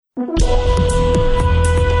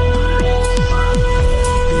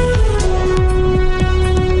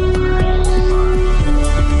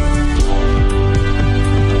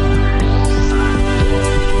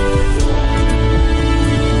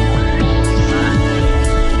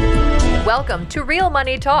Welcome to Real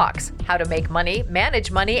Money Talks, how to make money,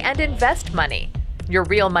 manage money, and invest money. Your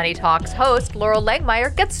Real Money Talks host, Laurel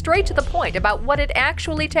Langmeyer, gets straight to the point about what it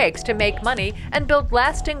actually takes to make money and build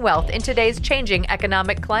lasting wealth in today's changing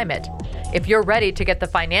economic climate. If you're ready to get the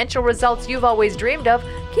financial results you've always dreamed of,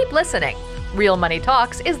 keep listening. Real Money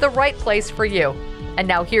Talks is the right place for you. And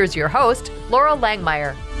now here's your host, Laurel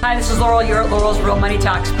Langmeyer. Hi, this is Laurel. You're at Laurel's Real Money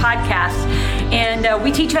Talks podcast. And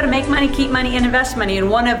we teach how to make money, keep money, and invest money. And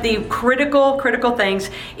one of the critical things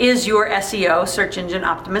is your SEO, search engine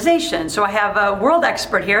optimization. So I have a world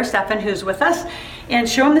expert here, Stefan, who's with us. And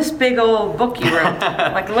show him this big old book you wrote.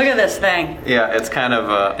 Like, look at this thing. Yeah, it's kind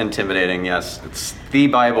of intimidating, yes. It's the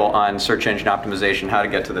Bible on search engine optimization, how to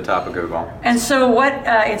get to the top of Google. And so what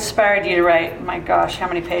inspired you to write? My gosh, how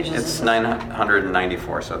many pages is It's this?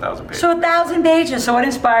 994, so 1,000 pages. So 1,000 pages. So what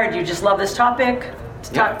inspired you? Just love this topic?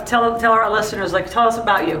 Yeah. Tell our listeners, tell us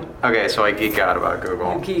about you. Okay, so I geek out about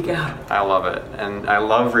Google. You geek out. I love it. And I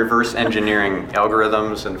love reverse engineering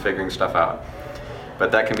algorithms and figuring stuff out.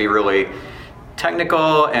 But that can be really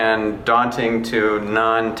technical and daunting to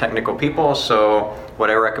non-technical people. So what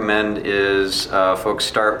I recommend is folks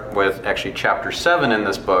start with actually chapter 7 in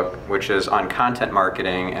this book, which is on content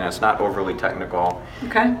marketing, and it's not overly technical.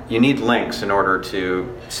 Okay. You need links in order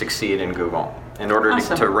to succeed in Google, in order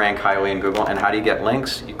Awesome. to rank highly in Google. And how do you get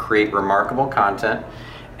links? You create remarkable content,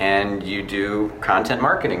 and you do content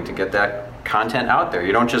marketing to get that content out there.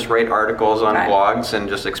 You don't just write articles on Right. blogs and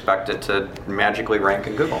just expect it to magically rank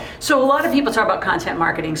in Google. So a lot of people talk about content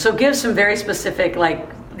marketing. So give some very specific,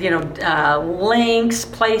 links,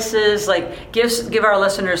 places. Like give our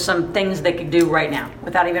listeners some things they could do right now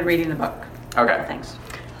without even reading the book. Okay. Thanks.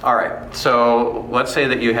 All right. So let's say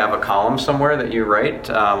that you have a column somewhere that you write.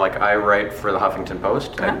 Like I write for the Huffington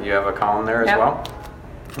Post. Uh-huh. You have a column there as Yep. well.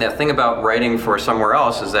 The thing about writing for somewhere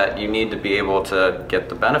else is that you need to be able to get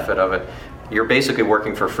the benefit of it. You're basically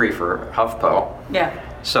working for free for HuffPo. Yeah.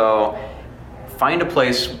 So find a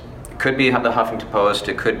place. It could be the Huffington Post.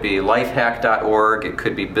 It could be lifehack.org. It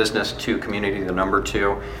could be Business 2 Community, the number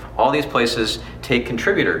 2. All these places take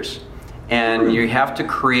contributors. And you have to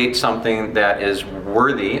create something that is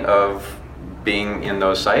worthy of being in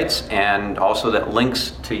those sites and also that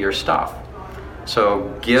links to your stuff.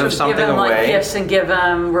 So give something give them away. like gifts and give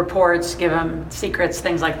them reports, give them secrets,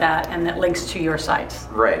 things like that, and that links to your sites.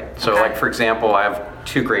 Right. So Okay. like, for example, I have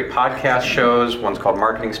 2 great podcast shows. One's called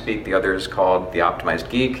Marketing Speak. The other is called The Optimized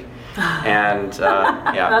Geek. And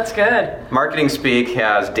yeah. That's good. Marketing Speak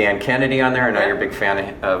has Dan Kennedy on there. I know Yeah. you're a big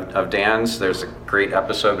fan of Dan's. There's a great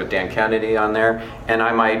episode with Dan Kennedy on there. And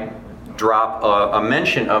I might drop a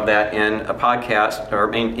mention of that in a podcast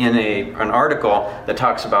or in an article that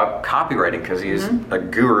talks about copywriting, because he's a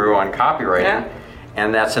guru on copywriting. Yeah.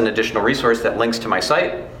 And that's an additional resource that links to my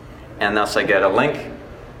site. And thus I get a link,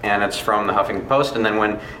 and it's from the Huffington Post. And then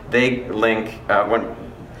when they link, when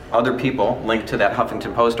other people link to that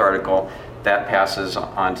Huffington Post article, that passes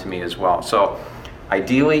on to me as well. So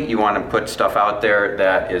ideally, you want to put stuff out there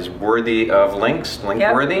that is worthy of links,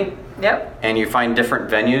 link-worthy. Yep. And you find different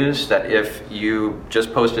venues that if you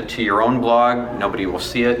just post it to your own blog, nobody will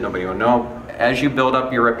see it, nobody will know. As you build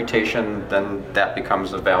up your reputation, then that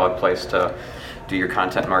becomes a valid place to do your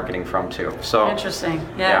content marketing from too. So Interesting.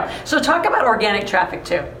 Yeah. So talk about organic traffic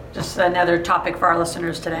too. Just another topic for our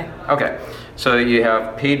listeners today. Okay, so you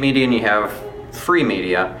have paid media and you have free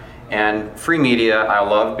media. And free media I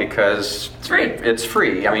love because It's free. It's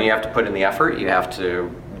free. I mean, you have to put in the effort, you have to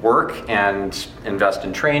work and invest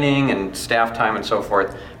in training and staff time and so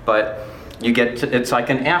forth, but you get to, it's like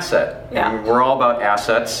an asset. Yeah. And we're all about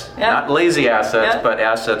assets, Yeah. not lazy assets, Yeah. but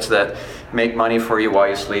assets that make money for you while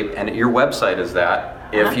you sleep. And your website is that.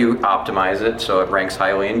 If you optimize it so it ranks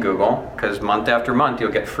highly in Google, because month after month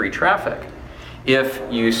you'll get free traffic. If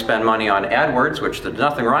you spend money on AdWords, which there's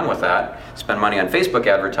nothing wrong with that, spend money on Facebook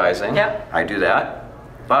advertising, Yep. I do that.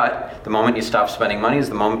 But the moment you stop spending money is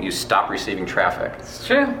the moment you stop receiving traffic. It's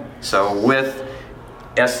true. So with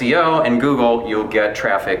SEO and Google, you'll get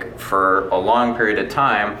traffic for a long period of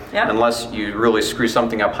time, Yep. unless you really screw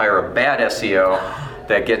something up, hire a bad SEO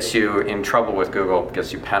that gets you in trouble with Google,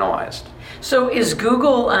 gets you penalized. So is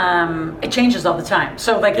Google, it changes all the time.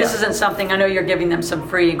 So like this Yeah. isn't something, I know you're giving them some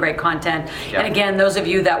free and great content. Yeah. And again, those of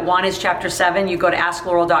you that want is chapter 7, you go to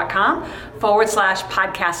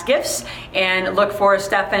asklaurel.com/podcast gifts and look for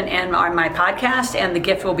Stefan and my podcast, and the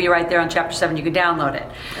gift will be right there on chapter 7. You can download it.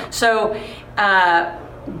 Yeah. So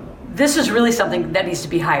this is really something that needs to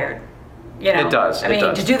be hired. You know? It does. I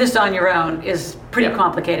mean, to do this on your own is pretty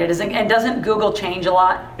complicated. And doesn't Google change a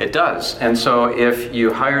lot? It does. And so if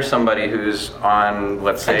you hire somebody who's on,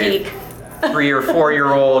 let's say, 3 or 4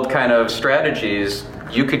 year old kind of strategies,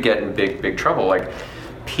 you could get in big trouble. Like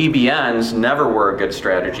PBNs never were a good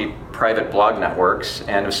strategy, private blog networks.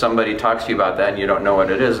 And if somebody talks to you about that and you don't know what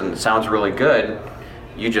it is and it sounds really good,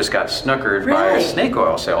 you just got snookered by a snake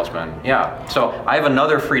oil salesman. Yeah. So I have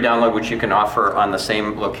another free download which you can offer on the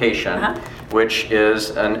same location, which is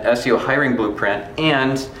an SEO hiring blueprint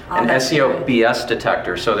and an SEO BS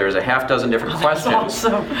detector. So there's a half dozen different questions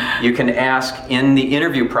awesome. you can ask in the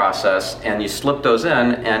interview process, and you slip those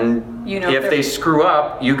in, and if they screw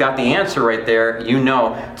up, you got the answer right there. You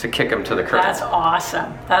know to kick them to the curb. That's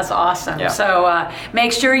awesome. That's awesome. Yeah. So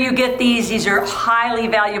make sure you get these. These are highly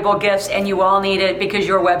valuable gifts, and you all need it because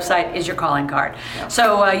your website is your calling card. Yeah.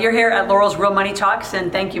 So you're here at Laurel's Real Money Talks,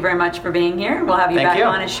 and thank you very much for being here. We'll have you back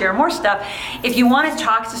on and share more stuff. If you want to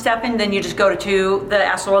talk to Stefan, then you just go to the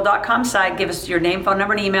AskLaurel.com site, give us your name, phone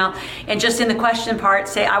number, and email, and just in the question part,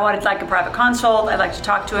 say, I would like a private consult, I'd like to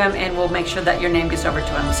talk to him, and we'll make sure that your name gets over to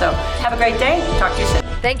him. So have a great day. Talk to you soon.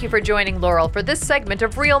 Thank you for joining Laurel for this segment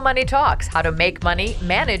of Real Money Talks, how to make money,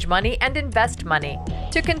 manage money, and invest money.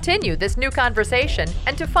 To continue this new conversation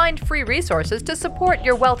and to find free resources to support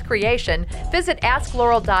your wealth creation, visit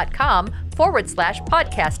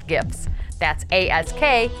AskLaurel.com/podcast gifts. That's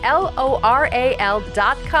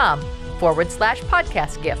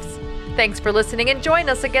AskLoral.com/podcast gifts. Thanks for listening and join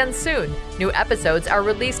us again soon. New episodes are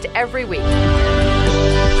released every week.